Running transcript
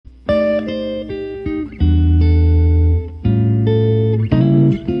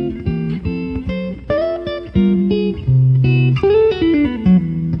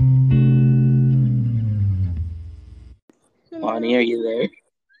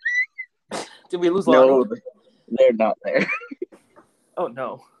Did we lose No, Lonnie? they're not there. Oh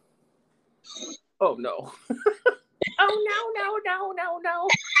no. Oh no. Oh no.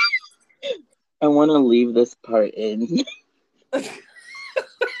 I want to leave this part in.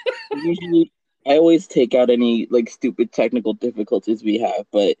 Usually, I always take out any like stupid technical difficulties we have,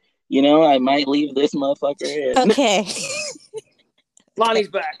 but I might leave this motherfucker in. Okay. Lonnie's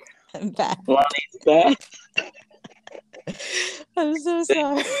back. I'm back. Lonnie's back. I'm so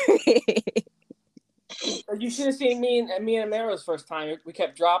sorry. You should have seen me and Amaro's first time. We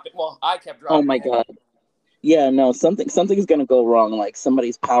kept dropping. Well, I kept dropping. Oh my god. Yeah, no, something's gonna go wrong. Like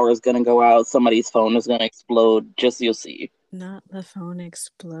somebody's power is gonna go out, somebody's phone is gonna explode. Just you'll see. Not the phone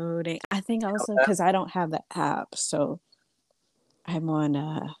exploding. I think also because I don't have the app, so I'm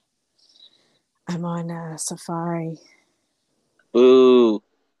on Safari. Boo.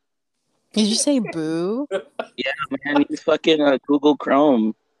 Did you say boo? Yeah, man, use fucking Google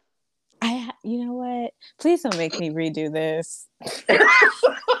Chrome. You know what? Please don't make me redo this.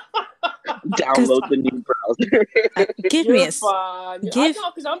 Download the new browser. Give me a fine. I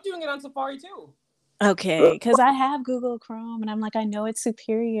know, because I'm doing it on Safari too. Okay, because I have Google Chrome, and I'm like, I know it's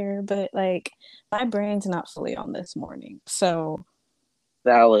superior, but like my brain's not fully on this morning, so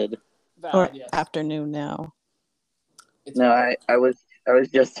Valid. or Yes. afternoon now. I was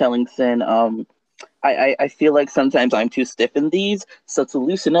just telling Sin, I feel like sometimes I'm too stiff in these, so to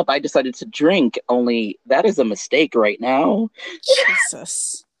loosen up, I decided to drink. Only that is a mistake right now.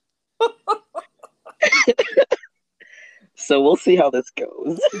 Jesus. So we'll see how this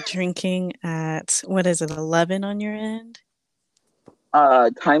goes. Drinking at what is it, 11 on your end?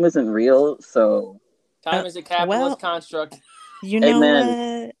 Time isn't real, so Time is a capitalist construct. You know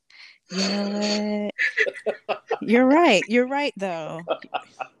Amen. what? You know what? You're right though.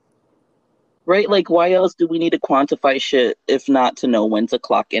 Right, like why else do we need to quantify shit if not to know when to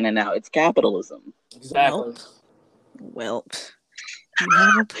clock in and out? It's capitalism. Exactly. Welp.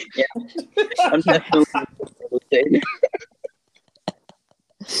 Yeah. I'm definitely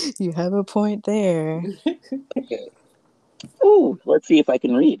You have a point there. Okay. Ooh, let's see if I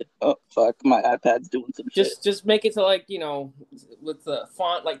can read. Oh fuck, my iPad's doing some shit. Just make it to with the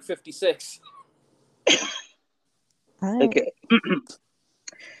font like 56. Okay.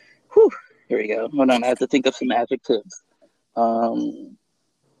 Whew. Here we go. Hold on, I have to think of some adjectives. All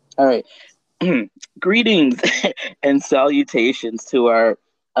right. Greetings and salutations to our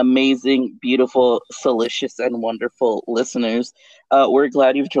amazing, beautiful, delicious, and wonderful listeners. We're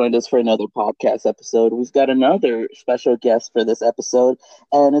glad you've joined us for another podcast episode. We've got another special guest for this episode,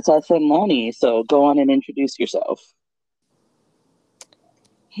 and it's our friend Lonnie. So go on and introduce yourself.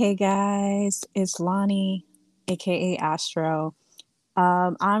 Hey guys, it's Lonnie, aka Astro.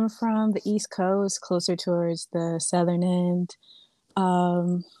 I'm from the East Coast, closer towards the southern end.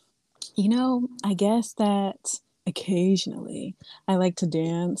 I guess that occasionally I like to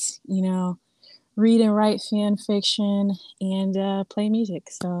dance, read and write fan fiction and play music.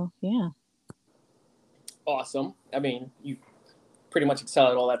 So, yeah. Awesome. I mean, you pretty much excel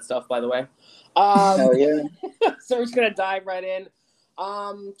at all that stuff, by the way. Hell yeah. So we're just going to dive right in.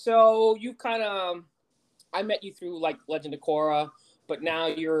 So you I met you through like Legend of Korra, but now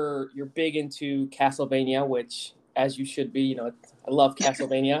you're big into Castlevania, which, as you should be, I love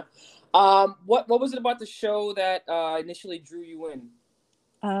Castlevania. What was it about the show that initially drew you in?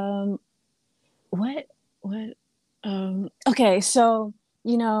 Okay, so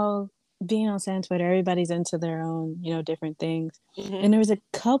being on Sans Twitter, everybody's into their own different things, and there was a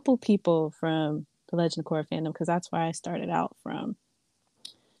couple people from the Legend of Korra fandom, because that's where I started out from,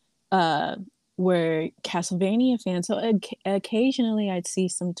 were Castlevania fans. So occasionally I'd see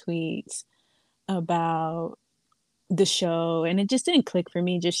some tweets about the show, and it just didn't click for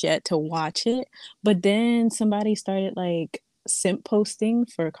me just yet to watch it. But then somebody started like simp posting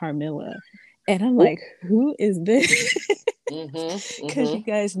for Carmilla, and I'm like, who is this? Because you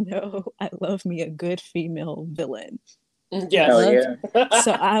guys know I love me a good female villain. Yeah.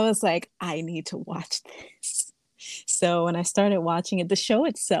 So I was like, I need to watch this. So when I started watching it, the show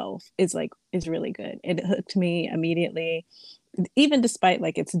itself is really good. It hooked me immediately, even despite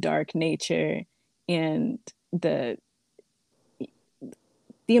like its dark nature and the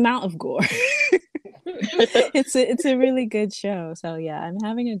amount of gore. It's a really good show. So yeah, I'm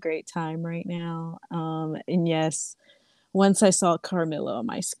having a great time right now. And yes, once I saw Carmilla on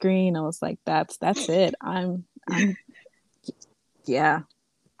my screen, I was like, that's it. I'm yeah.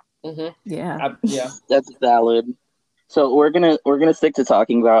 Yeah. That's valid. So we're gonna stick to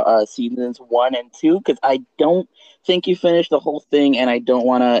talking about seasons 1 and 2, because I don't think you finished the whole thing, and I don't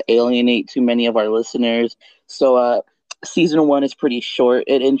want to alienate too many of our listeners. So season 1 is pretty short.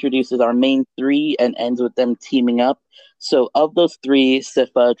 It introduces our main three and ends with them teaming up. So, of those three,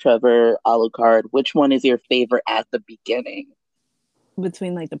 Sypha, Trevor, Alucard, which one is your favorite at the beginning?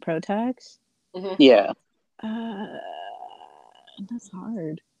 Between like the pro tags? Mhm. Yeah. That's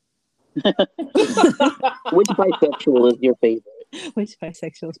hard. Which bisexual is your favorite? Which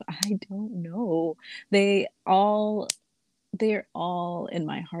bisexuals? I don't know. They're all in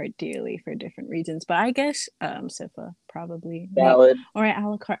my heart dearly for different reasons. But I guess Sypha probably. Valid. Or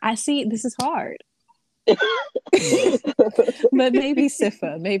Alucard. I see this is hard. But maybe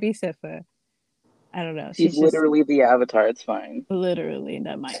Sypha. I don't know. She's literally the Avatar. It's fine. Literally,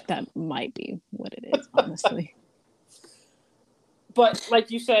 that might be what it is, honestly. But like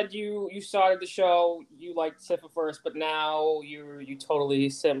you said, you started the show, you liked Sypha first, but now you totally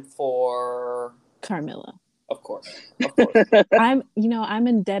simp for Carmilla. Of course. I'm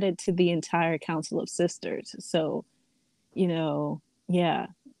indebted to the entire Council of Sisters. So, yeah,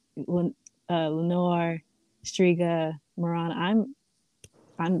 Lenore, Striga, Moran.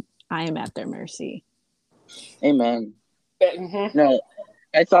 I am at their mercy. Amen. Mm-hmm. No,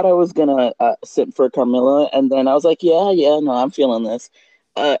 I thought I was gonna sit for Carmilla, and then I was like, yeah, no, I'm feeling this.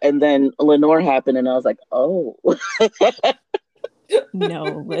 And then Lenore happened, and I was like, oh. No,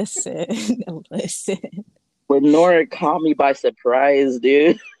 listen. Lenore caught me by surprise,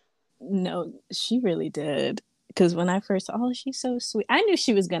 dude. No, she really did. Because when I first saw, oh, she's so sweet. I knew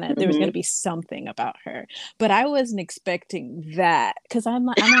there was gonna be something about her, but I wasn't expecting that. Because I'm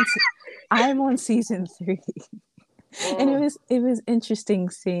on season 3. And it was interesting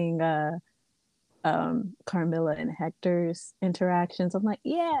seeing Carmilla and Hector's interactions. I'm like,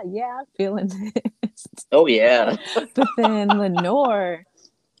 yeah, I'm feeling this. Oh yeah. But then Lenore,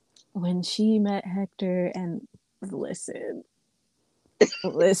 when she met Hector, and listen.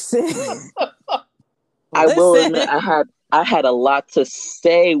 I will admit, I had a lot to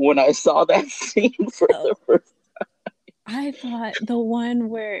say when I saw that scene for the first time. I thought the one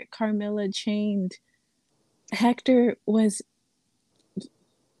where Carmilla chained Hector was,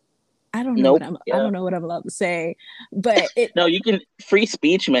 I don't know what I'm allowed to say, but no, you can free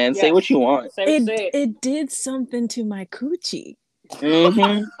speech, man. Yes. Say what you want. It did something to my coochie.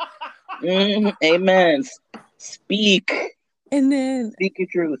 Amen. Speak. And then speak your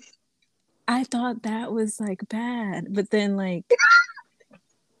truth. I thought that was like bad, but then like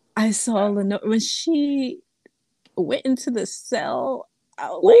I saw Lenore when she went into the cell. I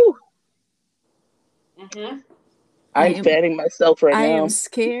was like, I'm fanning myself right now. I am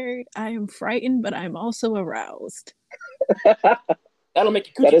scared. I am frightened, but I'm also aroused. That'll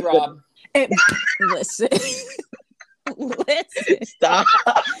make your coochie throb. Listen. Stop.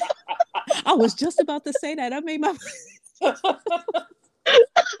 I was just about to say that. I made my.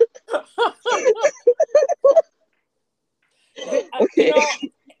 Okay.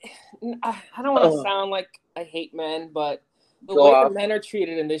 I don't want to sound like I hate men, but the way the men are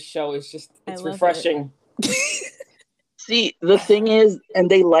treated in this show is just, it's refreshing. See, the thing is, and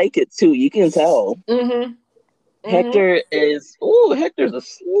they like it too. You can tell. Hector's a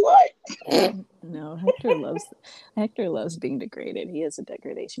slut. No, Hector loves being degraded. He is a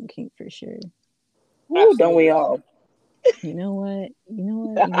degradation king for sure. Ooh, don't we all? You know what?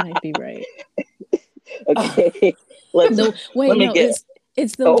 You might be right. Okay.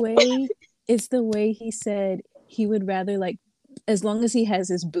 It's the way he said he would rather, like, as long as he has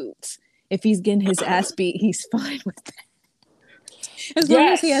his boots. If he's getting his ass beat, he's fine with that. As long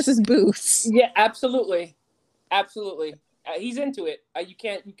as he has his boots. Yeah, absolutely. He's into it. You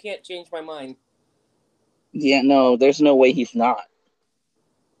can't change my mind. Yeah, no, there's no way he's not.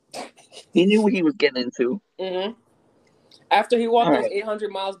 He knew what he was getting into. After he walked those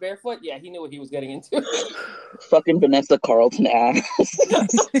 800 miles barefoot, yeah, he knew what he was getting into. Fucking Vanessa Carlton ass.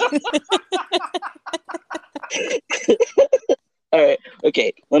 All right,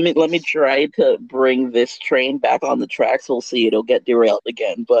 okay. Let me try to bring this train back on the tracks. We'll see. It'll get derailed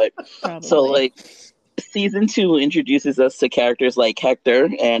again, but probably. So like, season 2 introduces us to characters like Hector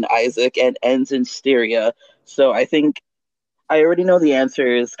and Isaac, and ends in Styria. So I think I already know the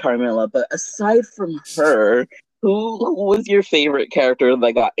answer is Carmilla, but aside from her, who was your favorite character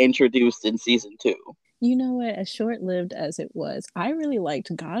that got introduced in season 2? You know what? As short-lived as it was, I really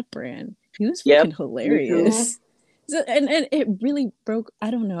liked Godbrand. He was freaking hilarious. So, and it really broke. I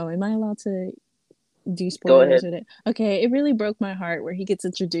don't know. Am I allowed to do spoilers with it? Okay, it really broke my heart where he gets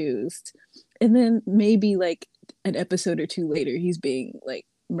introduced, and then maybe like an episode or 2 later, he's being like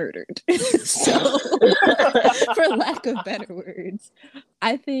murdered. So, for lack of better words,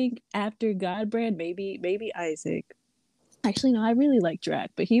 I think after Godbrand, maybe Isaac. Actually, no, I really like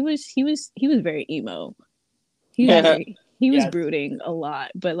Drac, but he was very emo. He was Yes. brooding a lot,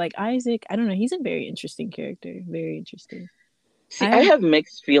 but like Isaac, I don't know, he's a very interesting character, very interesting. See, I I have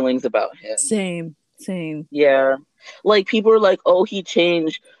mixed feelings about him. same. Yeah. Like people are like, "Oh, he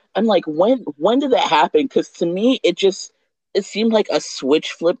changed." I'm like, "When did that happen?" Cuz to me it seemed like a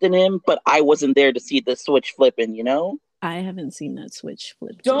switch flipped in him, but I wasn't there to see the switch flipping, you know? I haven't seen that switch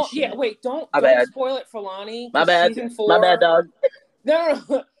flip Don't just yeah yet. wait don't My don't bad. spoil it for Lonnie My because bad. season My bad, 4. dog.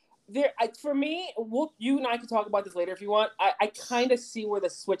 No. For me, you and I can talk about this later if you want. I kind of see where the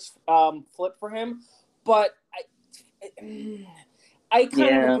switch flipped for him, but I kind of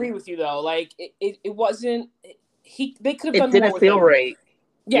Yeah. agree with you though. Like it wasn't they could have It done more didn't with feel him. right.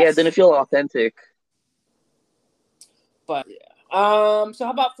 Yeah, it didn't Yes, feel authentic. but yeah. So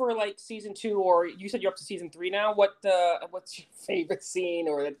how about for like season 2, or you said you're up to season 3 now? What's your favorite scene,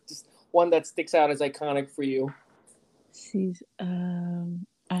 or just one that sticks out as iconic for you?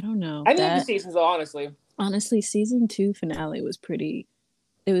 I don't know. Any of the That seasons, though, honestly. honestly, season 2 finale was pretty.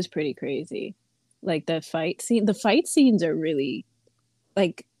 It was pretty crazy. Like the fight scenes are really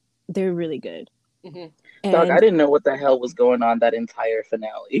like they're really good. Mm-hmm. Dog, I And didn't know what the hell was going on that entire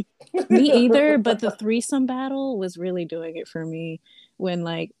finale. me either, but the threesome battle was really doing it for me when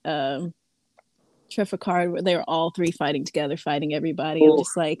like Trafalgar, they were all three fighting together, fighting everybody. I'm Ooh.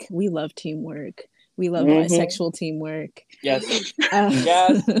 just like, we love teamwork. We love Mm-hmm. bisexual teamwork. Yes. Uh,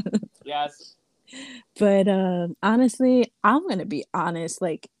 Yes. Yes. but honestly, I'm gonna be honest.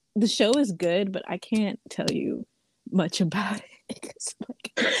 Like the show is good, but I can't tell you much about it because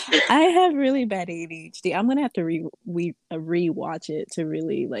like I have really bad ADHD. I'm gonna have to rewatch it to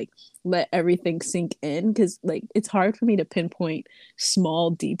really like let everything sink in because like it's hard for me to pinpoint small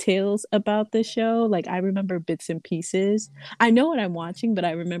details about the show. Like I remember bits and pieces. I know what I'm watching, but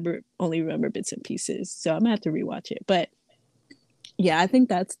I only remember bits and pieces. So I'm gonna have to rewatch it. But yeah, I think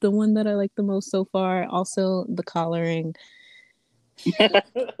that's the one that I like the most so far. Also, the collaring. The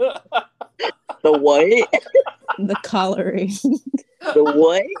what? The collaring. The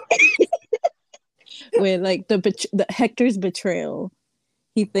what? With like the Hector's betrayal.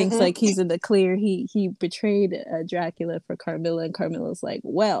 He thinks Mm-hmm. like he's in the clear. He betrayed Dracula for Carmilla, and Carmilla's like,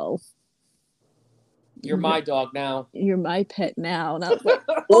 "Well, You're my dog now. you're my pet now." And I was like,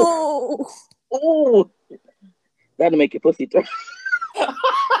 "Oh, Oh, that'll make your pussy throw.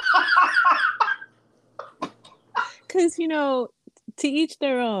 because to each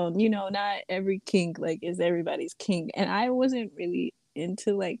their own. Not every king like is everybody's king, and I wasn't really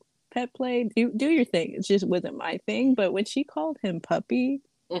into like pet play. Do your thing. It just wasn't my thing. But when she called him puppy,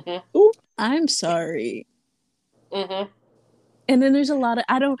 Mm-hmm. I'm sorry. Mm-hmm. And then there's a lot of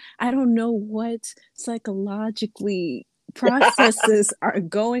I don't know what psychologically processes are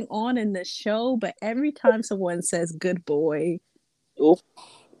going on in the show, but every time someone says good boy, Oh,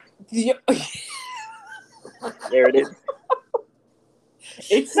 Yeah. there it is.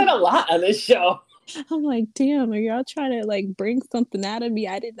 It said a lot on this show. I'm like, damn, are y'all trying to like bring something out of me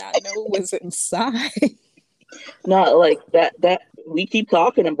I did not know was inside? Not like that we keep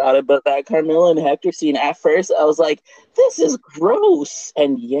talking about it, but that Carmilla and Hector scene at first I was like, this is gross.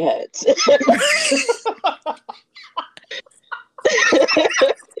 And yet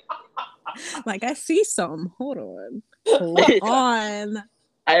Like I see some. Hold on. Hold on.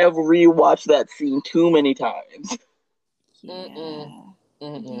 I have rewatched that scene too many times. Yeah.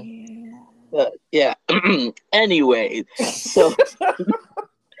 Mm-mm. Yeah. Yeah. Anyway, so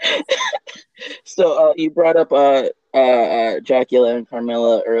you brought up Dracula and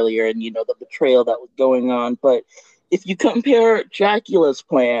Carmilla earlier, and the betrayal that was going on. But if you compare Dracula's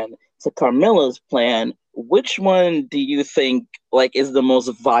plan to Carmilla's plan, which one do you think like is the most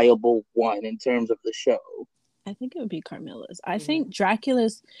viable one in terms of the show? I think it would be Carmilla's. I think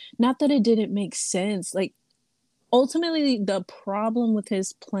Dracula's, not that it didn't make sense. Like ultimately the problem with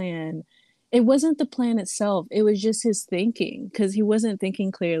his plan, it wasn't the plan itself. It was just his thinking because he wasn't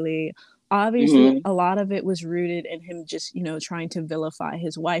thinking clearly. Obviously, a lot of it was rooted in him just, trying to vilify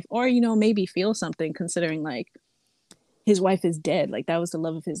his wife or, maybe feel something considering like his wife is dead. Like that was the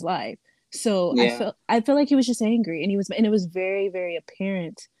love of his life. So Yeah. I felt like he was just angry and it was very, very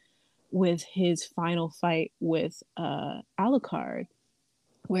apparent with his final fight with Alucard,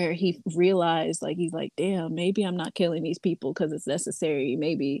 where he realized like he's like, damn, maybe I'm not killing these people because it's necessary.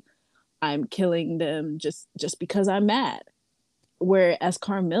 Maybe I'm killing them just because I'm mad. Whereas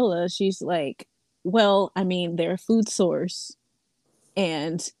Carmilla, she's like, well, I mean, they're a food source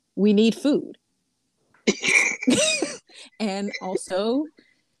and we need food. And also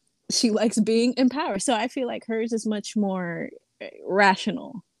she likes being in power. So I feel like hers is much more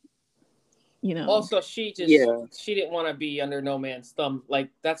rational. you know. Also, she didn't want to be under no man's thumb. Like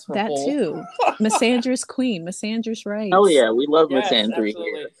that's her That whole. too. Misandrous queen, misandrous rights. Oh yeah, we love Yes, Misandry absolutely,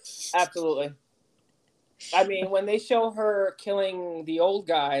 here. absolutely. I mean, when they show her killing the old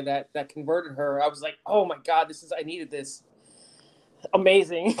guy that converted her, I was like, oh my god, I needed this.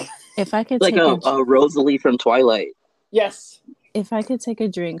 Amazing. If I could Like take a Rosalie from Twilight. Yes. if I could take a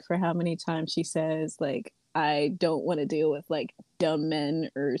drink for how many times she says like I don't want to deal with like dumb men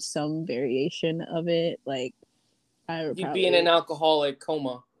or some variation of it, like I would You'd probably be in an alcoholic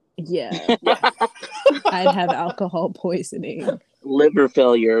coma. yeah. Yeah. I'd have alcohol poisoning. Liver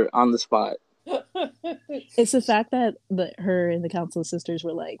failure on the spot. It's the fact that her and the Council of Sisters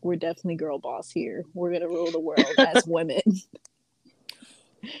were like, we're definitely girl boss here. We're gonna rule the world as women.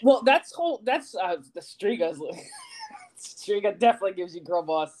 Well, that's the Striga's. Striga definitely gives you girl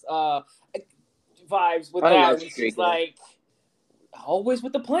boss vibes with that. And she's like, always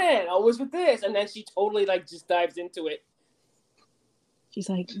with the plan, always with this, and then she totally like just dives into it. She's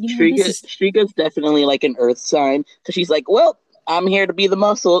like, Striga's definitely like an earth sign because she's like, well, I'm here to be the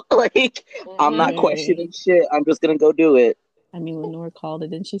muscle. Like, I'm not questioning shit. I'm just gonna go do it. I mean, Lenore called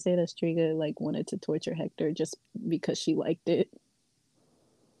it. Didn't she say that Striga like wanted to torture Hector just because she liked it?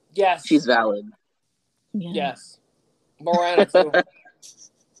 Yes, she's valid. Yeah. Yes, Morana too.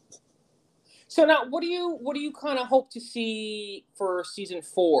 So now, what do you kind of hope to see for season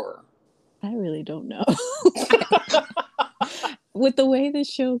 4? I really don't know. With the way this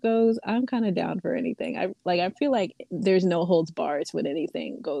show goes, I'm kind of down for anything. I feel like there's no holds bars with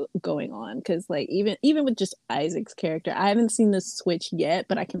anything going on because like even with just Isaac's character, I haven't seen the switch yet,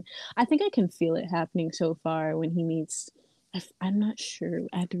 but I think I can feel it happening so far when he meets. I'm not sure.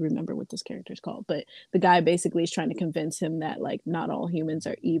 I have to remember what this character is called, but the guy basically is trying to convince him that like not all humans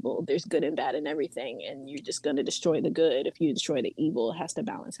are evil. There's good and bad in everything, and you're just going to destroy the good. If you destroy the evil, it has to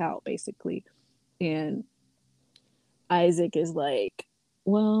balance out basically, and Isaac is like,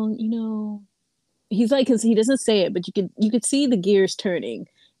 well, he's like, because he doesn't say it, but you could see the gears turning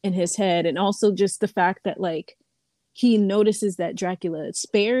in his head, and also just the fact that like he notices that Dracula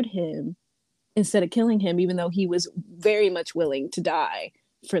spared him instead of killing him, even though he was very much willing to die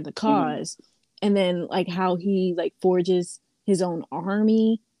for the cause, and then like how he like forges his own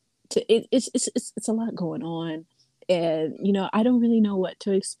army. It's a lot going on, and I don't really know what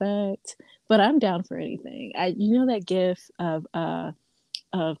to expect. But I'm down for anything. That gif of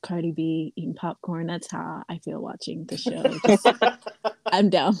Cardi B eating popcorn. That's how I feel watching the show. I'm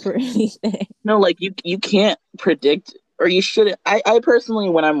down for anything. No, like you can't predict, or you shouldn't. I personally,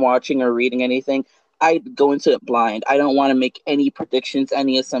 when I'm watching or reading anything, I go into it blind. I don't want to make any predictions,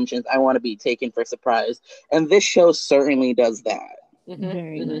 any assumptions. I want to be taken for surprise, and this show certainly does that.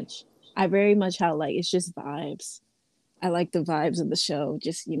 Very much. I very much how like it's just vibes. I like the vibes of the show.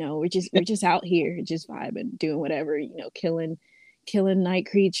 Just we're just out here, just vibing, doing whatever, killing night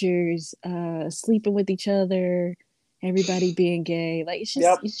creatures, sleeping with each other, everybody being gay. Like it's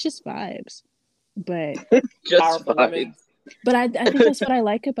just vibes. But just vibes. But I think that's what I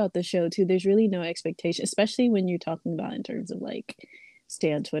like about the show too. There's really no expectation, especially when you're talking about in terms of like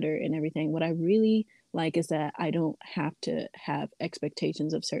stay on Twitter and everything. What I really like is that I don't have to have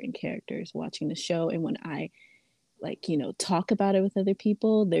expectations of certain characters watching the show, and when I like talk about it with other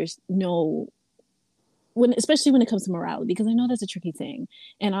people, there's no especially when it comes to morality, because I know that's a tricky thing,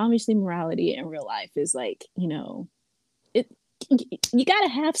 and obviously morality in real life is like it you gotta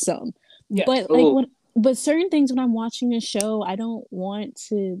have some, but like but certain things when I'm watching a show, I don't want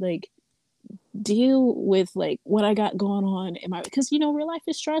to like deal with like what I got going on in my, because real life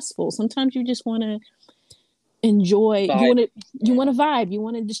is stressful. Sometimes you just want to enjoy, you want to vibe, you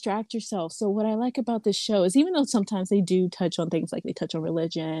want to distract yourself. So what I like about this show is, even though sometimes they do touch on things, like they touch on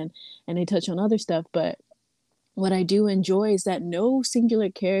religion and they touch on other stuff, but what I do enjoy is that no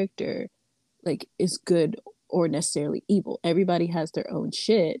singular character like is good or necessarily evil. Everybody has their own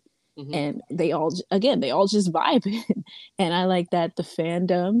shit, and they all just vibe it. And I like that the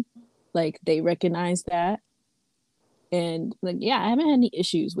fandom, like, they recognize that. And like, yeah, I haven't had any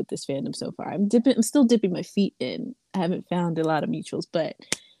issues with this fandom so far. I'm still dipping my feet in. I haven't found a lot of mutuals, but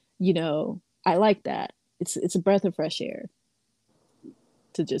I like that. It's a breath of fresh air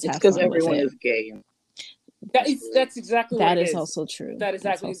to just have fun. It's because everyone is gay. That's exactly what it is. That is also true. That is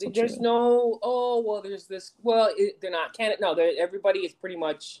exactly. There's true. There's this. Well, they're not canon. No, everybody is pretty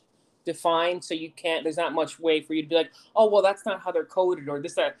much defined, so you can't. There's not much way for you to be like, oh, well, that's not how they're coded, or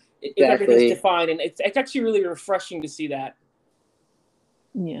this. Everything's defined, and it's actually really refreshing to see that.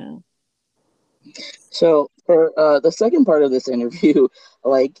 Yeah. So for the second part of this interview,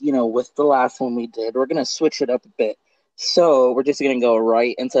 like with the last one we did, we're gonna switch it up a bit. So we're just gonna go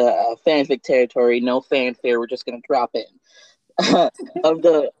right into fanfic territory. No fanfare. We're just gonna drop in. of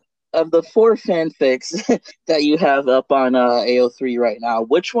the four fanfics that you have up on AO3 right now,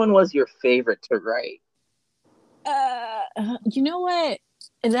 which one was your favorite to write? You know what?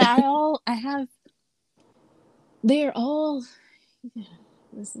 I have. They're all.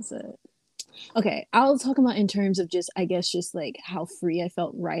 This is a. Okay, I'll talk about in terms of just, I guess, just like how free I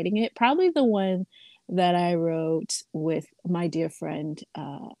felt writing it. Probably the one that I wrote with my dear friend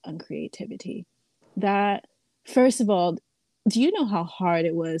on creativity. That, first of all, do you know how hard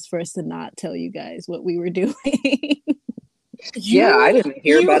it was for us to not tell you guys what we were doing? Yeah, I didn't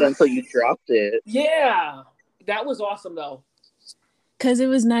hear about it you, until you dropped it. yeah, that was awesome though. Because it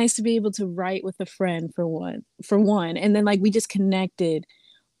was nice to be able to write with a friend for one, and then like we just connected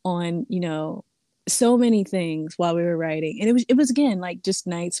on, so many things while we were writing. And it was again like just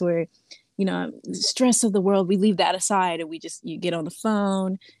nights where, stress of the world, we leave that aside and you get on the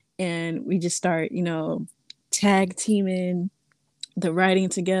phone and we just start, tag teaming the writing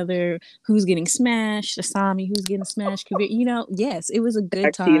together, who's getting smashed, Asami, who's getting smashed, yes, it was a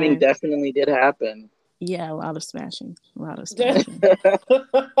good Tag teaming time. definitely did happen. Yeah, a lot of smashing. A lot of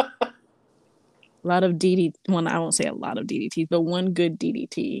DD. Well, I won't say a lot of DDTs, but one good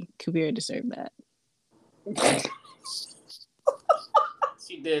DDT. Kuvira deserved that.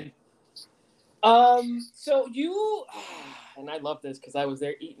 She did. So you, and I love this because I was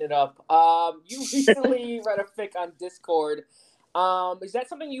there eating it up. You recently read a fic on Discord. Is that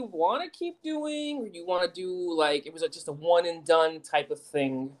something you want to keep doing, or you want to do like it was just a one and done type of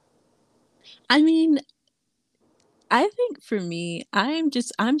thing? I mean, I think for me, I'm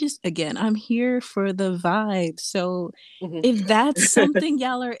here for the vibe. So if that's something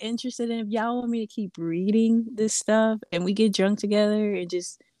y'all are interested in, if y'all want me to keep reading this stuff and we get drunk together and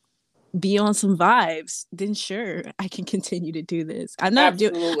just be on some vibes, then sure, I can continue to do this. I'm not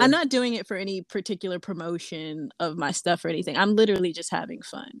doing it for any particular promotion of my stuff or anything. I'm literally just having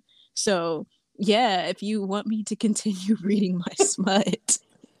fun. So yeah, if you want me to continue reading my smut,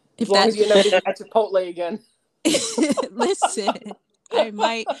 as long as you're not at Chipotle again. Listen,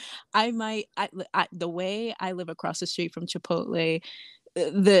 the way I live across the street from Chipotle,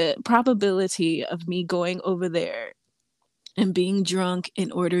 the probability of me going over there and being drunk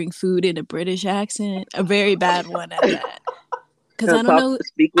and ordering food in a British accent, a very bad one at that. Because I don't know.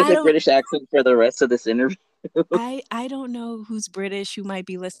 Speak with a British accent for the rest of this interview. I don't know who's British who might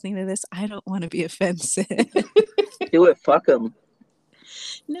be listening to this. I don't want to be offensive. Do it, fuck them.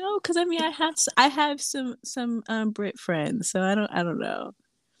 No, because I mean, I have some Brit friends, so I don't know.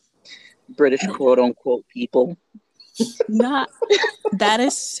 British quote unquote people. Not that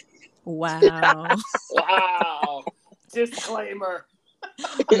is wow. Wow. Disclaimer.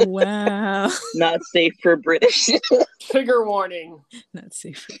 Wow. Not safe for British. Trigger warning. Not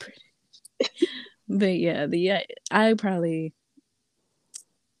safe for British. But yeah, I probably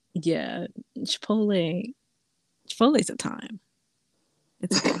Chipotle's a time.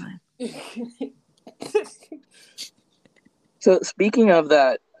 It's a time. So speaking of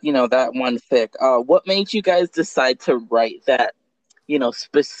that, that one fic, what made you guys decide to write that,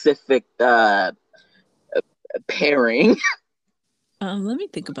 specific pairing? Let me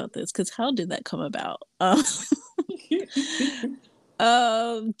think about this, because how did that come about?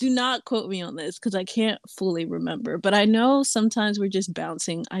 Do not quote me on this because I can't fully remember, but I know sometimes we're just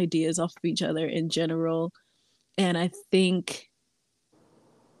bouncing ideas off of each other in general, and I think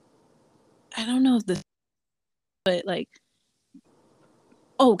I don't know if this, but like,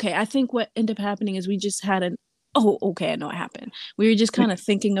 okay, I think what ended up happening is we just had I know what happened. We were just kind of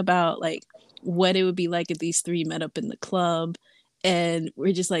thinking about like what it would be like if these three met up in the club, and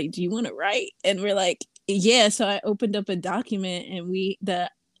we're just like, do you want to write? And we're like, yeah. So I opened up a document, and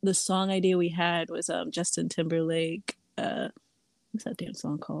the song idea we had was Justin Timberlake, what's that damn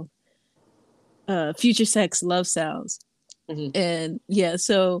song called? Future Sex Love Sounds. Mm-hmm. And yeah,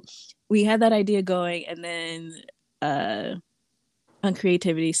 so we had that idea going, and then on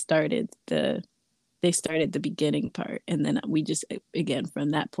creativity they started the beginning part, and then we just, again, from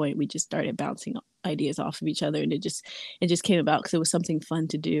that point we just started bouncing ideas off of each other, and it just came about because it was something fun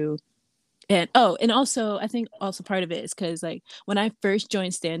to do. And also I think also part of it is because like when I first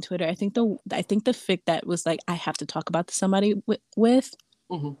joined Stan Twitter, I think the fic that was like I have to talk about to somebody with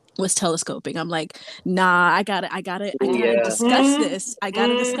mm-hmm. was telescoping. I'm like, nah, I gotta discuss this. I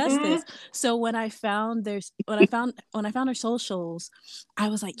gotta discuss this. So when I found our socials, I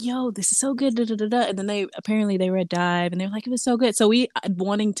was like, yo, this is so good. Da, da, da, da. And then they read Dive, and they were like, it was so good. So we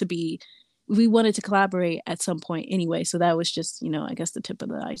wanted to collaborate at some point anyway. So that was just, I guess the tip of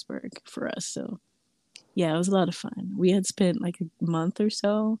the iceberg for us. So Yeah, it was a lot of fun. We had spent like a month or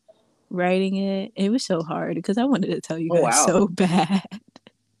so writing it. It was so hard because I wanted to tell you Oh guys wow. so bad.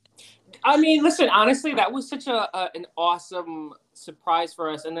 I mean, listen, honestly, that was such an awesome surprise for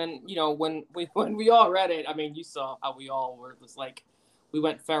us. And then, you know, when we all read it, I mean, you saw how we all were. It was like we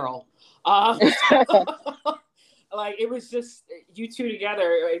went feral. Uh, like it was just you two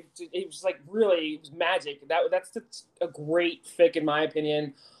together. It was like really, it was magic. That's a great fic in my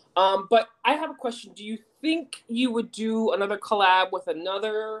opinion. But I have a question. Do you think you would do another collab with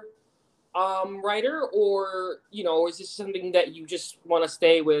another writer, or you know, is this something that you just want to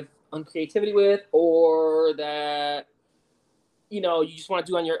stay with on creativity with, or that you know you just want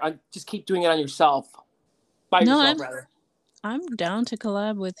to do on your just keep doing it on yourself by No, yourself rather? I'm down to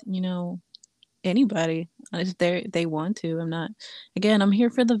collab with, anybody if they want to. I'm not, again, I'm here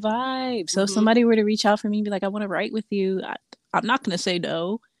for the vibe. So if Mm-hmm. somebody were to reach out for me and be like, I want to write with you, I'm not gonna say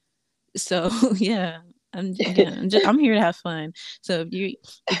no. So yeah, I'm here to have fun. So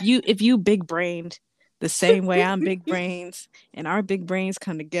if you big brained the same way I'm big brains, and our big brains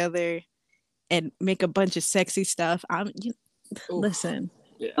come together and make a bunch of sexy stuff, Oof. listen.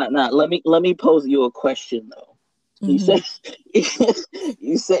 Yeah. Let me pose you a question though. You Hmm. said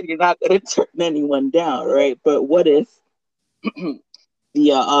you said you're not going to turn anyone down, right? But what if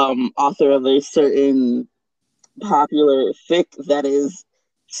the author of a certain popular fic that is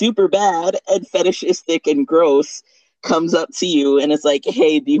super bad and fetishistic and gross comes up to you and is like,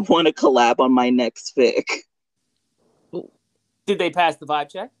 "Hey, do you want to collab on my next fic?" Did they pass the vibe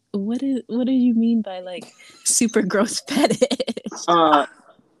check? What do you mean by like super gross fetish? Uh,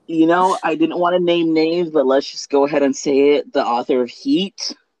 I didn't want to name names, but let's just go ahead and say it. The author of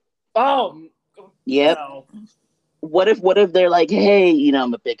Heat. Oh Yep. no. What if they're like, hey,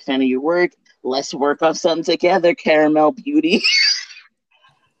 I'm a big fan of your work. Let's work on something together, Caramel Beauty.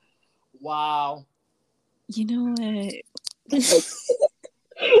 Wow. You know what?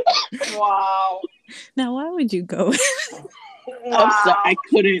 Wow. Now, why would you go? I'm sorry,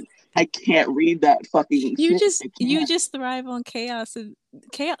 Wow. I can't read that fucking You shit. just I you can't. just thrive on chaos and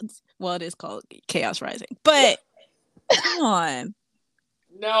chaos. Well, it is called Chaos Rising, but come on.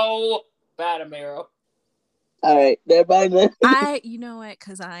 No. Bad Amaro. All right, never mind then. You know what?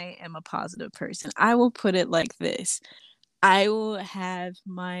 Because I am a positive person. I will put it like this. I will have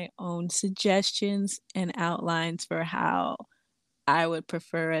my own suggestions and outlines for how I would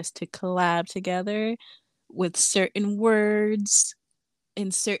prefer us to collab together with certain words in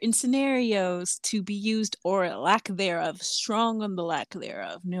certain scenarios to be used or lack thereof, strong on the lack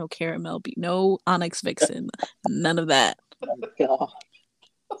thereof. No caramel beat, no Onyx Vixen, none of that. God.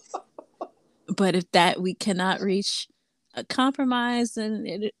 But if that we cannot reach a compromise,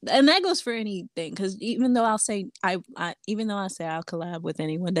 and that goes for anything, because even though even though I say I'll collab with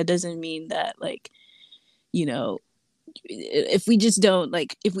anyone, that doesn't mean that like, you know, if we just don't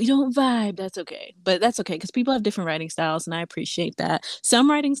like, if we don't vibe, that's okay. But that's okay because people have different writing styles, and I appreciate that. Some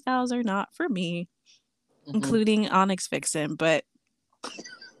writing styles are not for me, Mm-hmm. including Onyx Vixen, but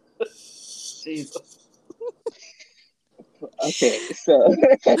Jesus. Okay, so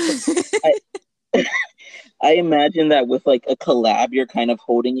I I imagine that with like a collab, you're kind of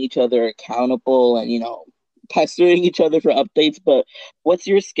holding each other accountable and pestering each other for updates. But what's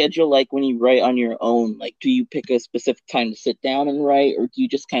your schedule like when you write on your own? Like, do you pick a specific time to sit down and write, or do you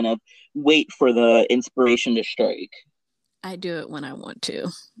just kind of wait for the inspiration to strike? I do it when I want to.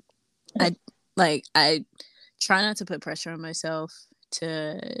 I try not to put pressure on myself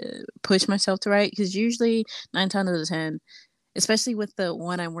to push myself to write, because usually 9 times out of 10, especially with the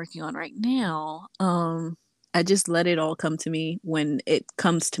one I'm working on right now, I just let it all come to me when it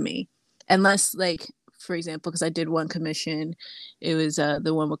comes to me. Unless, like, for example, because I did one commission, it was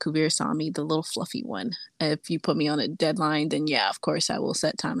the one with Kuvir Sami, the little fluffy one. If you put me on a deadline, then yeah, of course I will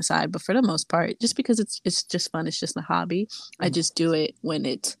set time aside. But for the most part, just because it's just fun, it's just a hobby. I just do it when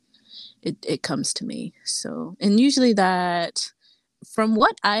it comes to me. So, and usually that, from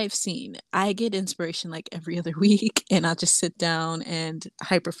what I've seen, I get inspiration like every other week, and I'll just sit down and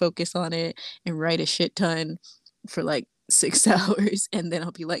hyper focus on it and write a shit ton for like 6 hours, and then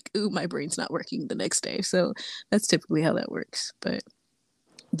I'll be like, ooh, my brain's not working the next day. So that's typically how that works. But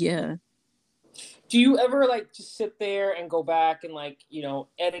yeah. Do you ever like just sit there and go back and like, you know,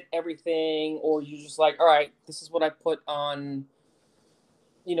 edit everything, or you just like, all right, this is what I put on,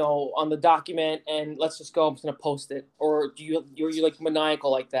 you know, on the document and let's just go, I'm just gonna post it? Or are you like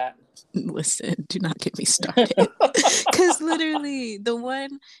maniacal like that? Listen, do not get me started. Because literally, the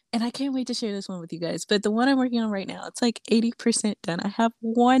one, and I can't wait to share this one with you guys, but the one I'm working on right now, it's like 80% done. I have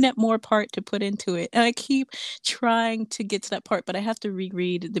one more part to put into it. And I keep trying to get to that part, but I have to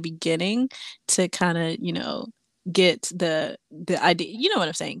reread the beginning to kind of, get the idea, you know what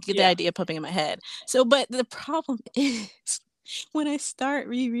I'm saying? Get the idea pumping in my head. So, but the problem is when I start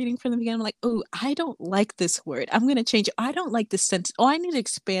rereading from the beginning, I'm like, oh, I don't like this word. I'm going to change it. I don't like this sentence. Oh, I need to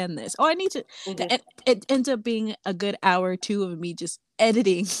expand this. Oh, I need to. Mhm. And it ends up being a good hour or two of me just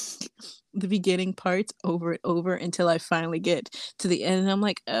editing the beginning parts over and over until I finally get to the end. And I'm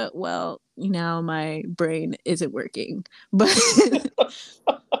like, well, now my brain isn't working. But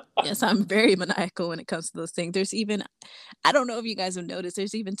yes, I'm very maniacal when it comes to those things. There's even, I don't know if you guys have noticed,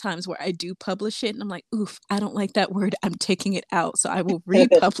 there's even times where I do publish it and I'm like, oof, I don't like that word. I'm taking it out. So I will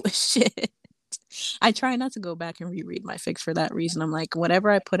republish it. I try not to go back and reread my fics for that reason. I'm like, whatever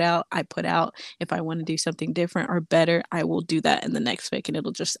I put out, I put out. If I want to do something different or better, I will do that in the next fic, and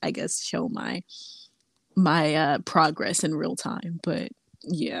it'll just, I guess, show my progress in real time. But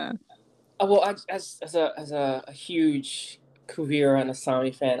yeah. Well, as a huge Kuvira and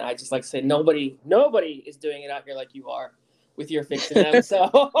Asami fan, I just like to say nobody is doing it out here like you are with your fix in them.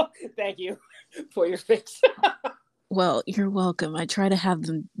 So thank you for your fix. Well, you're welcome. I try to have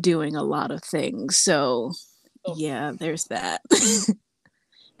them doing a lot of things. So yeah, there's that.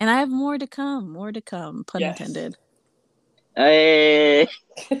 And I have more to come, pun intended. Okay,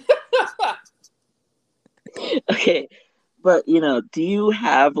 but do you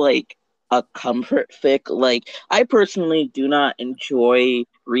have like a comfort fic? Like, I personally do not enjoy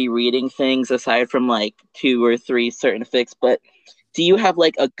rereading things aside from like 2 or 3 certain fics, but do you have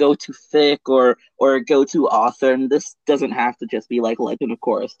like a go-to fic or a go-to author? And this doesn't have to just be like Legend of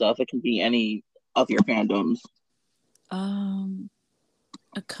Korra stuff. It can be any of your fandoms.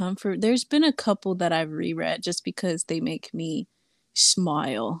 A comfort. There's been a couple that I've reread just because they make me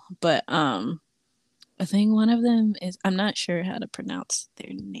smile. But I think one of them is, I'm not sure how to pronounce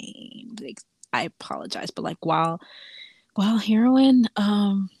their name. Like, I apologize, but like Wild Heroine,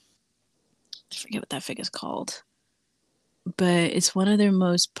 I forget what that fic is called. But it's one of their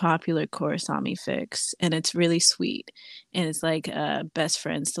most popular Korosami fics, and it's really sweet. And it's like best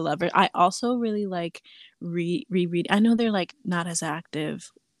friends to lovers. I also really like reread. I know they're like not as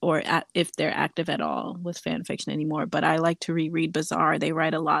active, or if they're active at all with fan fiction anymore, but I like to reread Bazaar. They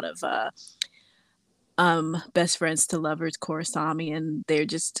write a lot of best friends to lovers Korosami, and they're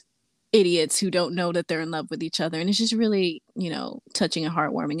just idiots who don't know that they're in love with each other, and it's just really, touching and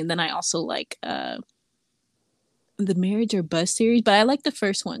heartwarming. And then I also like the Marriage or Bust series, but I like the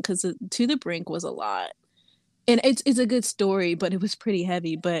first one because To the Brink was a lot, and it's a good story, but it was pretty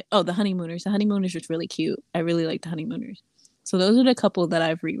heavy. But the Honeymooners was really cute. I really like the Honeymooners. So those are the couple that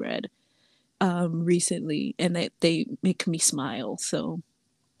I've reread recently, and they make me smile. So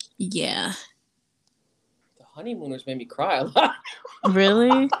yeah. The Honeymooners made me cry a lot.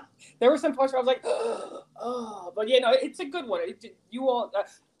 Really? There were some parts where I was like, oh, but it's a good one. You all,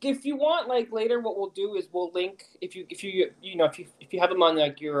 if you want, like later, what we'll do is we'll link if you have them on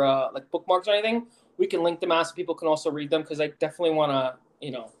like your like bookmarks or anything, we can link them out so people can also read them, because I definitely want to,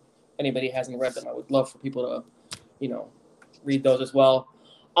 if anybody hasn't read them, I would love for people to, read those as well.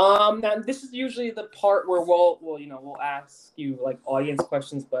 Now this is usually the part where we'll ask you like audience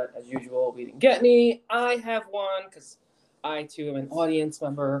questions, but as usual, we didn't get any. I have one because I too am an audience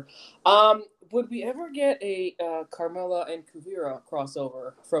member. Would we ever get a Carmela and Kuvira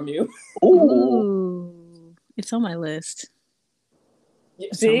crossover from you? Ooh, it's on my list.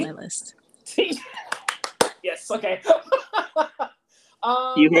 It's on my list. Yes. Okay.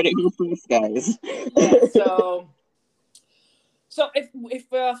 You heard it here first, guys. Yeah, so if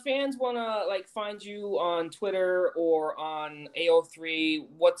fans want to like find you on Twitter or on AO3,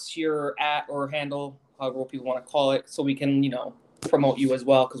 what's your @ or handle, however people want to call it, so we can promote you as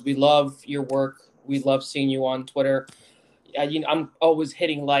well, because we love your work. We love seeing you on Twitter. I'm always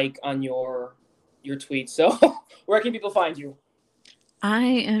hitting like on your tweets. So where can people find you? I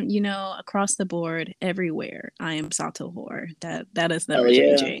am, across the board, everywhere. I am Sato Hor. That is never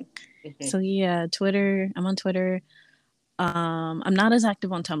changing. So yeah, Twitter. I'm on Twitter. I'm not as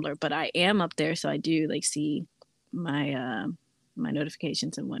active on Tumblr, but I am up there, so I do like see my my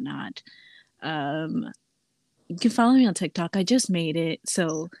notifications and whatnot. You can follow me on TikTok. I just made it,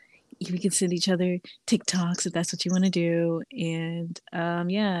 so we can send each other TikToks if that's what you want to do. And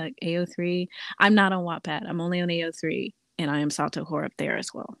yeah, AO3. I'm not on Wattpad. I'm only on AO3, and I am Sato Hor up there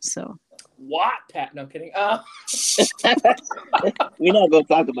as well. So Wattpad? No kidding. We're not gonna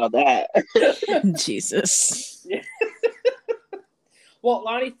talk about that. Jesus. Yeah. Well,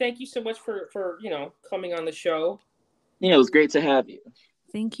 Lonnie, thank you so much for coming on the show. It was great to have you.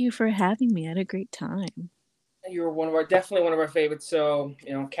 Thank you for having me. I had a great time. You were definitely one of our favorites. So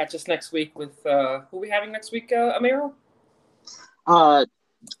catch us next week with who are we having next week, Amiro?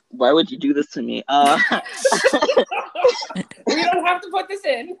 Why would you do this to me? We don't have to put this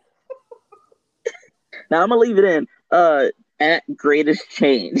in. Now I'm gonna leave it in. At Greatest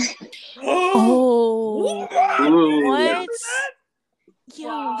Change. Oh, what? Yo,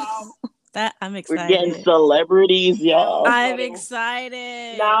 Wow. that I'm We're excited. getting celebrities, y'all. I'm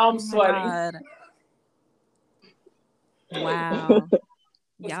excited. Now I'm Oh my sweating. God. Wow.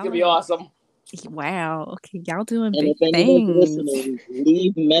 This is gonna be awesome. Wow. Okay, y'all doing And big if anybody's things. listening,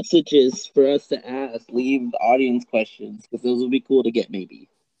 leave messages for us to ask. Leave audience questions because those would be cool to get maybe.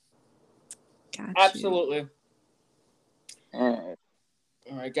 Got Absolutely. All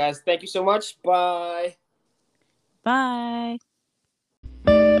right, guys. Thank you so much. Bye. Bye.